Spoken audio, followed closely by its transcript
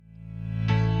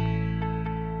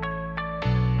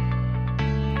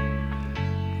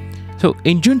So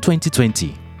in June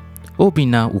 2020,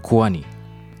 Obinna Ukwuani,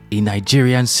 a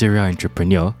Nigerian serial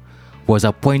entrepreneur, was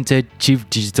appointed Chief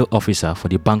Digital Officer for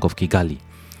the Bank of Kigali,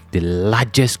 the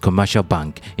largest commercial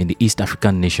bank in the East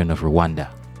African nation of Rwanda.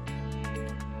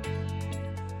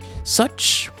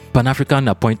 Such Pan-African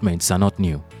appointments are not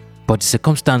new, but the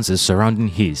circumstances surrounding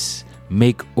his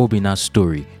make Obinna's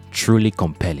story truly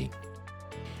compelling.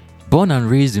 Born and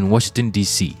raised in Washington,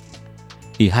 D.C.,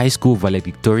 a high school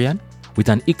valedictorian with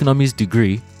an economics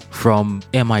degree from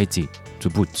MIT to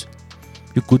boot,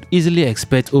 you could easily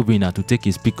expect Obinna to take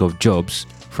his pick of jobs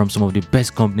from some of the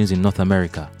best companies in North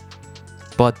America.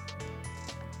 But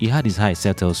he had his eyes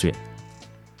set elsewhere.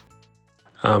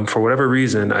 For whatever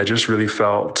reason, I just really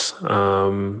felt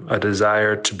a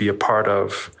desire to be a part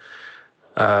of,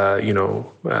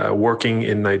 working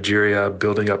in Nigeria,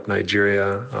 building up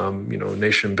Nigeria,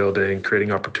 nation building,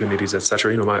 creating opportunities,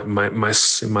 etc. In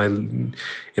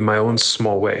my own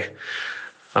small way.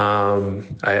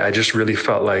 I just really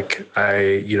felt like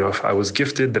if I was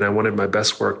gifted, then I wanted my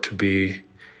best work to be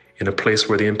in a place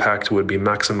where the impact would be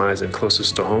maximized and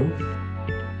closest to home.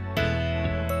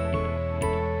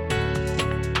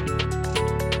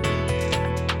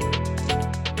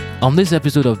 On this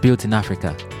episode of Built in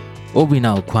Africa,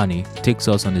 Obinna Ukwuani takes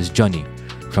us on his journey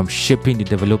from shaping the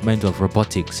development of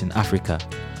robotics in Africa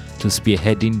to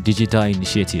spearheading digital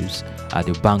initiatives at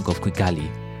the Bank of Kigali,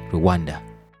 Rwanda.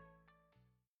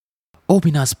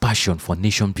 Obinna's passion for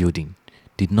nation building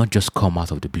did not just come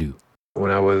out of the blue.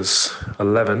 When I was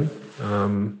 11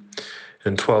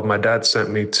 and 12, my dad sent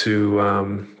me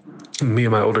me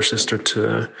and my older sister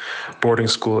to boarding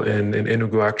school in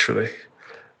Enugu, actually.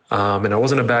 And I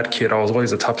wasn't a bad kid. I was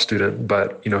always a top student,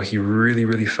 but, he really,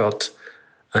 really felt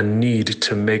a need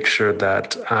to make sure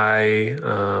that I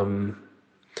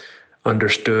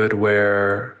understood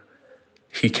where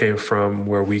he came from,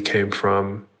 where we came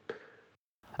from.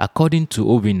 According to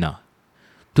Obinna,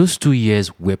 those 2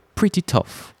 years were pretty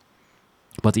tough,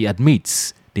 but he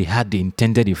admits they had the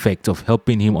intended effect of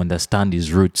helping him understand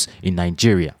his roots in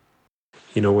Nigeria.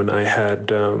 When I had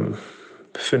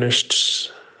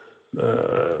finished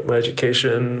my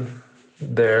education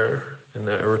there, and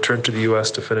I returned to the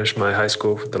U.S. to finish my high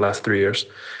school for the last 3 years.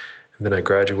 And then I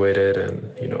graduated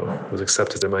and, was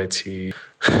accepted to MIT.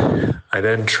 I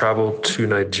then traveled to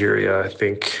Nigeria, I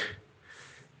think,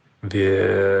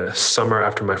 the summer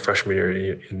after my freshman year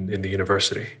in the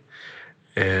university.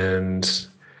 And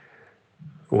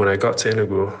when I got to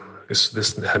Enugu,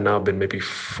 this had now been maybe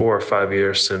 4 or 5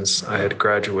 years since I had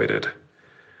graduated.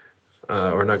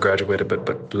 Or not graduated,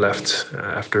 but left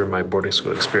after my boarding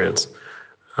school experience.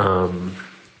 I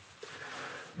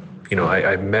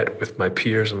met with my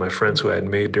peers and my friends who I had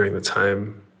made during the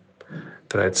time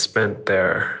that I'd spent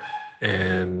there.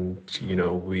 And,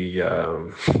 we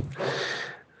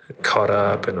caught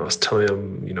up, and I was telling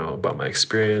them, about my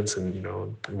experience and,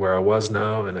 where I was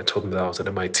now. And I told them that I was at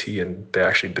MIT, and they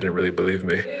actually didn't really believe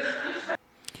me.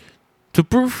 To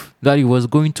prove that he was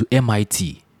going to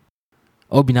MIT,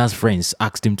 Obinna's friends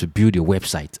asked him to build a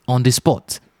website on the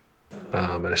spot.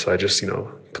 And so I just,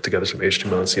 put together some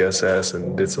HTML and CSS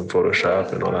and did some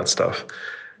Photoshop and all that stuff.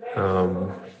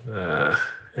 And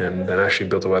then actually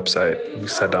built a website. We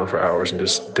sat down for hours and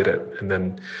just did it. And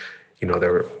then, they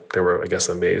were, I guess,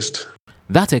 amazed.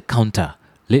 That encounter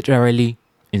literally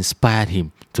inspired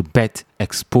him to bet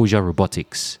Exposure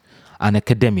Robotics, an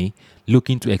academy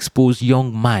looking to expose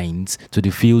young minds to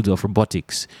the field of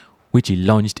robotics, which he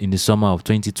launched in the summer of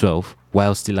 2012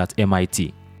 while still at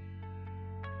MIT.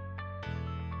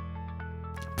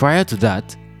 Prior to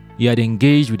that, he had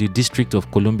engaged with the District of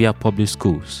Columbia Public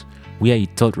Schools, where he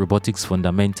taught robotics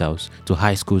fundamentals to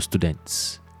high school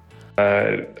students.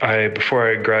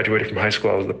 Before I graduated from high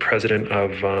school, I was the president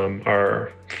of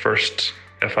our first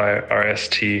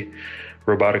FIRST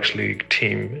Robotics League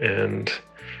team, and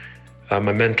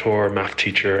my mentor, math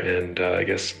teacher, and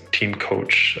team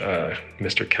coach,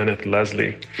 Mr. Kenneth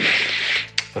Leslie,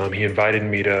 he invited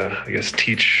me to,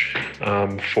 teach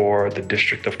for the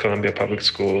District of Columbia Public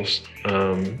Schools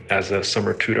as a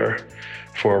summer tutor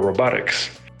for robotics.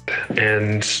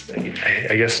 And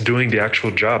I guess doing the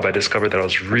actual job, I discovered that I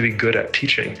was really good at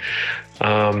teaching,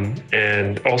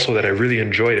 and also that I really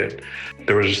enjoyed it.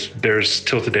 There's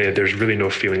till today, there's really no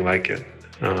feeling like it.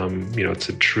 It's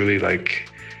a truly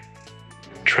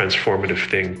transformative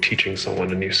thing, teaching someone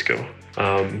a new skill.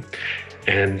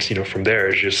 And from there,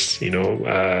 it's just,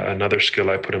 another skill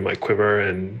I put in my quiver,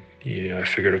 and I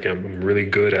figured, okay, I'm really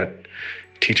good at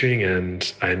teaching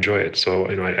and I enjoy it. So,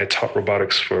 I taught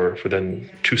robotics for then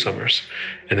 2 summers.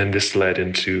 And then this led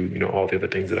into, all the other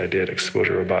things that I did,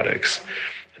 Exposure Robotics,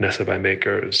 Nessa by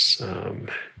Makers,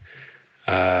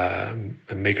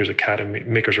 Makers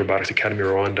Robotics Academy,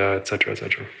 Rwanda, etc.,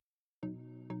 etc.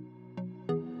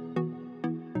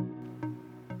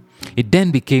 It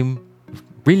then became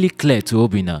really clear to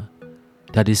Obinna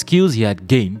that the skills he had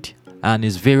gained and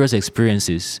his various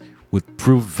experiences would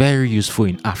prove very useful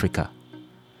in Africa.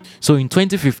 So in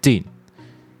 2015,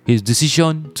 his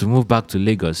decision to move back to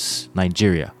Lagos,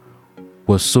 Nigeria,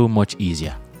 was so much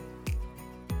easier.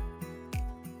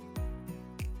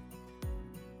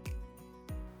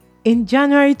 In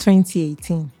January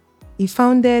 2018, he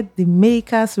founded the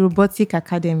Makers Robotics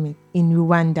Academy in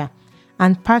Rwanda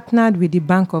and partnered with the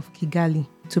Bank of Kigali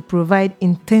to provide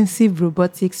intensive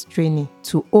robotics training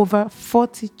to over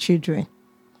 40 children.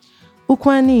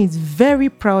 Ukwuani is very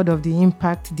proud of the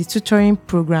impact the tutoring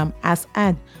program has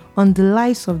had on the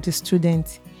lives of the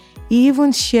students. He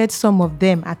even shared some of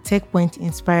them at TechPoint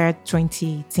Inspired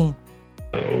 2018.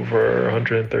 Over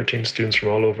 113 students from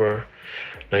all over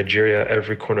Nigeria,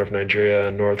 every corner of Nigeria,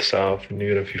 north, south, and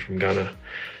even a few from Ghana.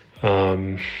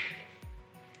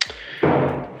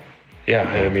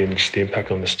 Just the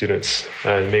impact on the students,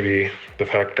 and maybe the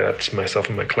fact that myself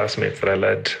and my classmates that I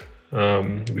led,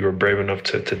 we were brave enough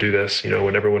to do this,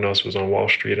 when everyone else was on Wall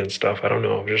Street and stuff. I don't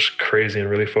know, just crazy and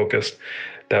really focused,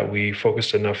 that we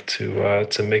focused enough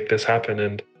to make this happen.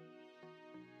 And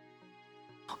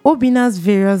Obinna's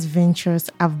various ventures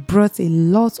have brought a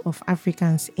lot of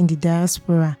Africans in the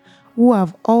diaspora who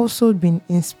have also been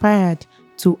inspired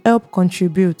to help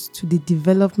contribute to the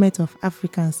development of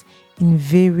Africans in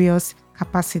various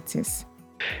capacities.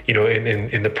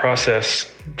 In the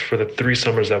process, for the 3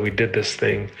 summers that we did this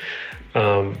thing,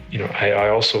 I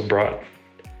also brought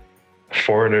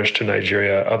foreigners to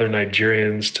Nigeria, other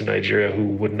Nigerians to Nigeria who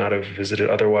would not have visited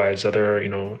otherwise, other,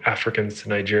 Africans to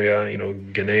Nigeria,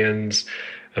 Ghanaians,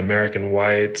 American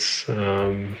whites,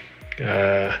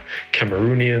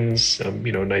 Cameroonians,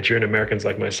 Nigerian Americans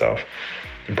like myself,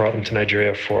 and brought them to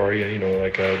Nigeria for,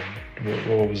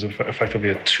 what was effectively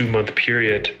a 2-month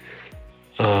period.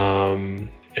 We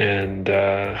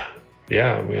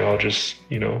all just,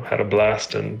 had a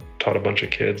blast and taught a bunch of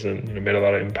kids and made a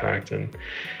lot of impact, and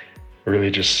really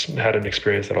just had an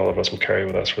experience that all of us will carry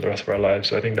with us for the rest of our lives.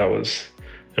 So I think those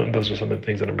are some of the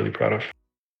things that I'm really proud of.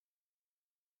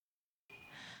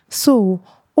 So,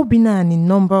 Obinna and a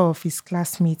number of his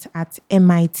classmates at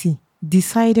MIT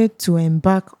decided to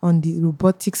embark on the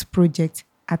robotics project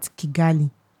at Kigali.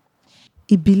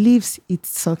 He believes its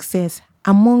success,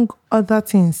 among other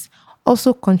things,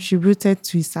 also contributed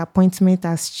to his appointment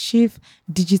as Chief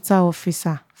Digital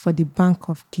Officer for the Bank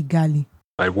of Kigali.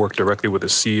 I worked directly with the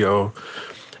CEO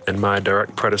and my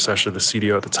direct predecessor, the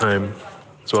CDO at the time,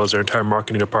 as well as their entire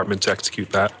marketing department to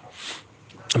execute that.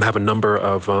 I have a number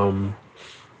of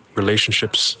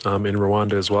relationships in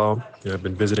Rwanda as well. I've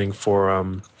been visiting for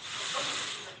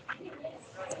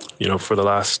the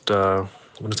last,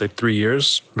 3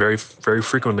 years, very, very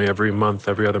frequently, every month,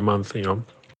 every other month. I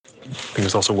think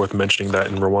it's also worth mentioning that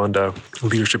in Rwanda,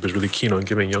 leadership is really keen on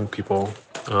giving young people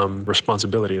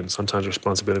responsibility, and sometimes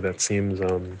responsibility that seems,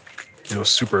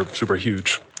 super, super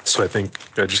huge. So I think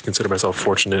I just consider myself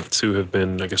fortunate to have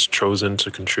been, chosen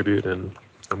to contribute, and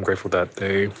I'm grateful that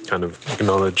they kind of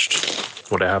acknowledged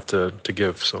what I have to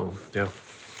give. So, yeah.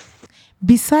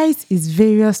 Besides his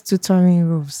various tutoring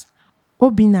roles,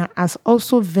 Obinna has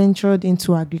also ventured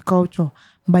into agriculture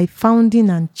by founding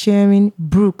and chairing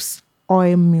Brooks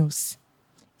Oil Mills,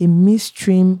 a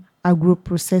midstream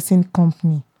agro-processing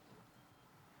company.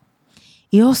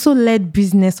 He also led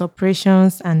business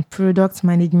operations and product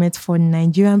management for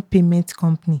Nigerian payment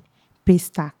company,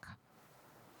 Paystack.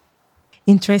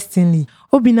 Interestingly,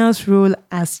 Obinna's role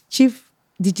as Chief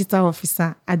Digital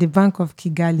Officer at the Bank of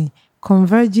Kigali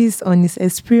converges on his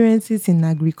experiences in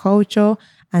agriculture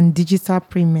and digital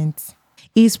payments.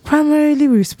 He is primarily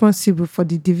responsible for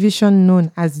the division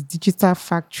known as the Digital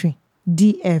Factory,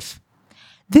 DF.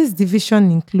 This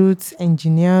division includes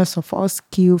engineers of all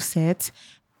skill sets,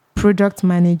 product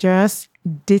managers,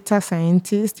 data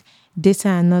scientists, data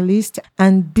analysts,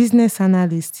 and business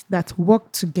analysts that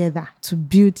work together to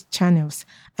build channels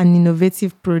and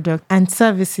innovative products and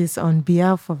services on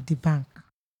behalf of the bank.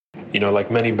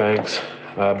 Like many banks,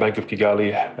 Bank of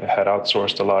Kigali had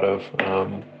outsourced a lot of,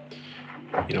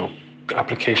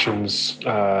 applications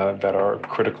that are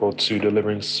critical to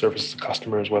delivering services to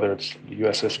customers, whether it's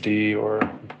USSD or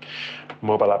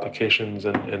mobile applications.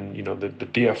 And the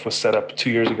DF was set up 2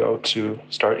 years ago to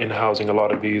start in-housing a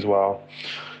lot of these while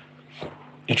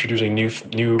introducing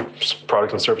new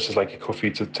products and services like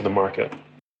Ikofi to the market.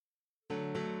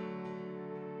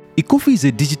 Ikofi is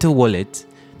a digital wallet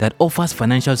that offers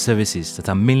financial services that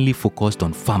are mainly focused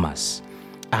on farmers.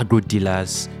 agro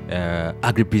dealers,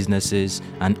 agribusinesses,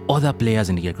 and other players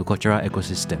in the agricultural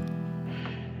ecosystem?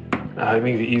 I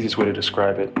think the easiest way to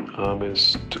describe it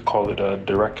is to call it a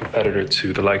direct competitor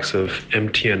to the likes of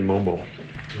MTN Momo,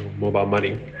 mobile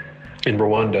money. In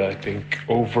Rwanda, I think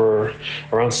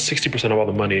around 60% of all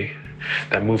the money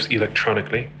that moves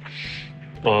electronically,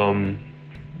 from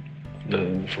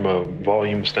a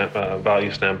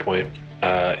value standpoint,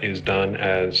 is done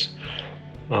as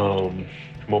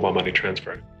mobile money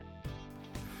transfer.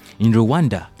 In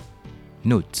Rwanda,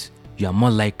 note, you are more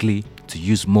likely to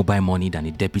use mobile money than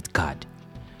a debit card.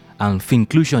 And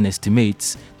Finclusion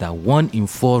estimates that 1 in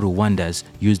 4 Rwandans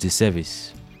use the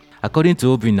service. According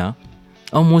to Obinna,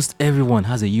 almost everyone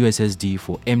has a USSD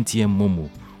for MTN Momo,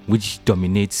 which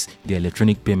dominates the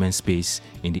electronic payment space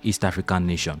in the East African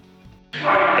nation.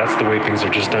 That's the way things are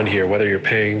just done here, whether you're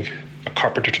paying a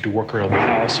carpenter to do work around the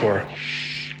house or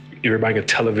you're buying a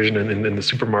television in the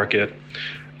supermarket.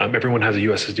 Everyone has a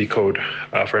USSD code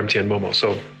for MTN Momo.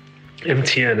 So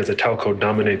MTN as a telco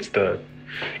dominates the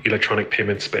electronic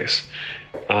payment space.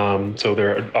 So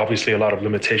there are obviously a lot of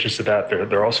limitations to that.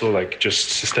 There are also like just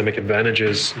systemic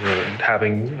advantages,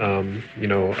 having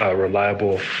a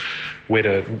reliable way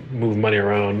to move money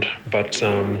around. But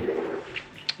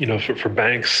for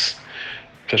banks,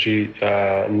 especially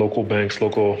local banks,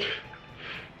 local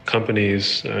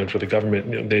companies, and for the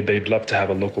government, they'd love to have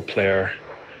a local player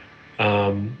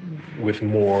with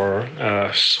more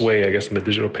sway, I guess, in the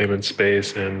digital payment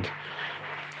space. And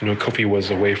Kofi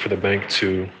was a way for the bank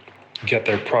to get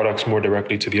their products more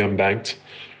directly to the unbanked,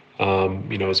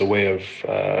 as a way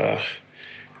of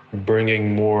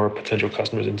bringing more potential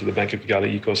customers into the Bank of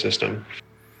Kigali ecosystem.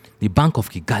 The Bank of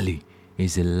Kigali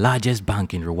is the largest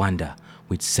bank in Rwanda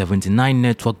with 79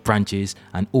 network branches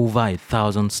and over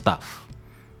 1,000 staff.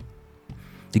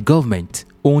 The government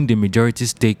owned the majority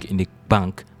stake in the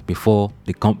bank before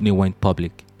the company went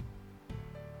public.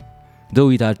 Though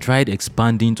it had tried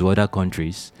expanding to other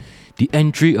countries, the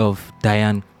entry of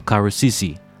Diane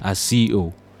Karosisi as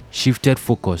CEO shifted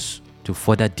focus to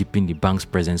further deepen the bank's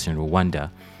presence in Rwanda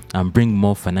and bring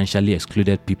more financially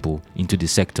excluded people into the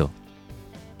sector.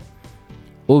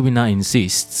 Obinna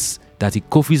insists that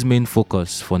Kofi's main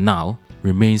focus for now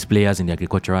remains players in the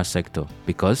agricultural sector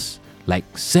because, like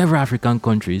several African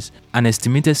countries, an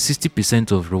estimated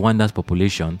 60% of Rwanda's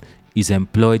population is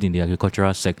employed in the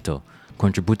agricultural sector,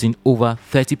 contributing over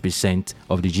 30%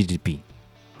 of the GDP.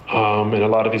 And a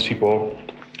lot of these people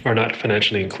are not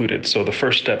financially included. So the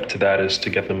first step to that is to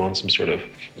get them on some sort of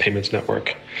payments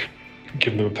network,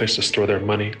 give them a place to store their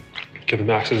money, give them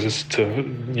access to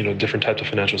different types of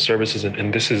financial services.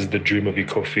 And this is the dream of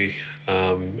Kofi.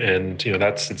 And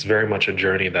it's very much a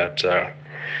journey that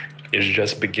is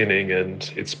just beginning,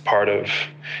 and it's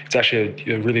actually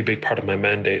a really big part of my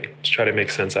mandate to try to make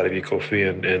sense out of Kofi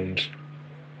and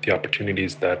the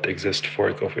opportunities that exist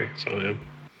for Kofi. So yeah.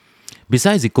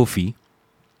 Besides Kofi,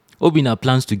 Obinna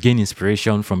plans to gain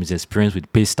inspiration from his experience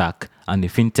with Paystack and the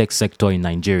fintech sector in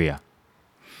Nigeria.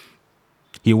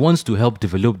 He wants to help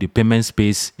develop the payment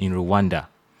space in Rwanda.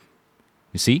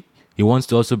 You see, he wants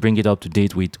to also bring it up to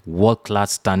date with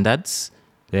world-class standards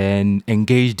and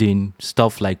engaged in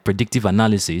stuff like predictive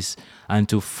analysis and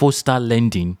to foster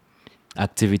lending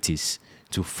activities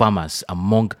to farmers,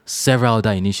 among several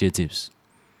other initiatives.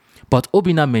 But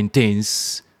Obinna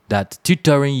maintains that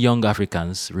tutoring young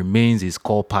Africans remains his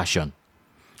core passion.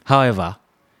 However,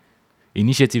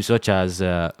 initiatives such as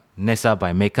NESA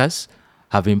by Makers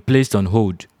have been placed on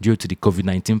hold due to the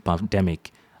COVID-19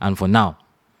 pandemic, and for now,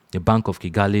 the Bank of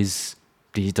Kigali's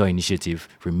digital initiative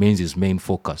remains his main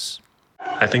focus.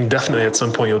 I think definitely at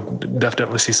some point you'll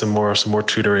definitely see some more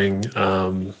tutoring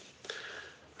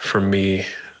from me.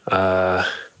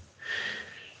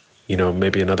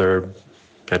 Maybe another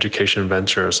education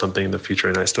venture or something in the future.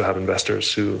 And I still have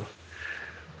investors who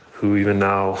even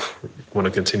now want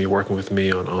to continue working with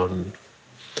me on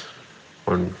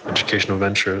educational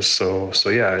ventures. So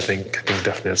yeah, I think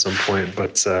definitely at some point.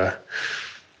 But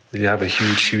you have a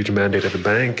huge mandate at the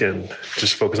bank, and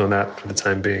just focus on that for the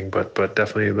time being. But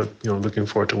definitely, looking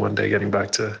forward to one day getting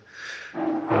back to,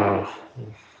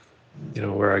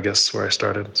 where I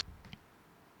started.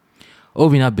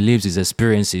 Obinna believes his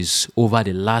experiences over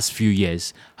the last few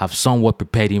years have somewhat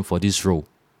prepared him for this role.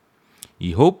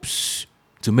 He hopes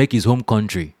to make his home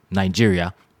country,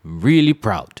 Nigeria, really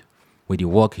proud with the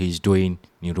work he's doing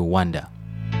in Rwanda.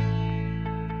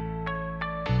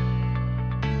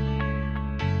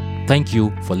 Thank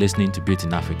you for listening to Built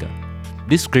in Africa.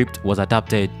 This script was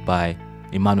adapted by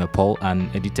Emmanuel Paul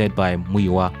and edited by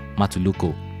Muyiwa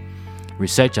Matuluko.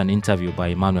 Research and interview by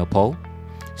Emmanuel Paul.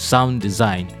 Sound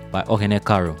design by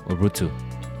Ohenekaru Orutu.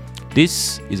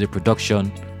 This is a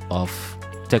production of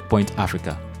TechPoint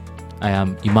Africa. I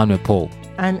am Emmanuel Paul.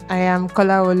 And I am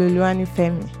Ukwuani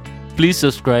Femi. Please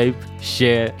subscribe,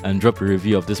 share, and drop a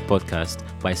review of this podcast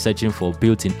by searching for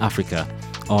Built in Africa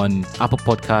on Apple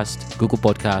Podcasts, Google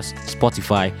Podcasts,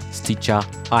 Spotify, Stitcher,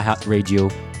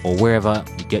 iHeartRadio, or wherever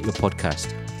you get your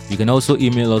podcast. You can also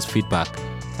email us feedback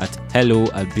at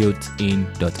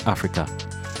hello@builtin.africa.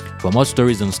 For more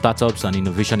stories on startups and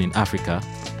innovation in Africa,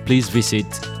 please visit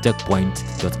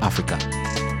techpoint.africa.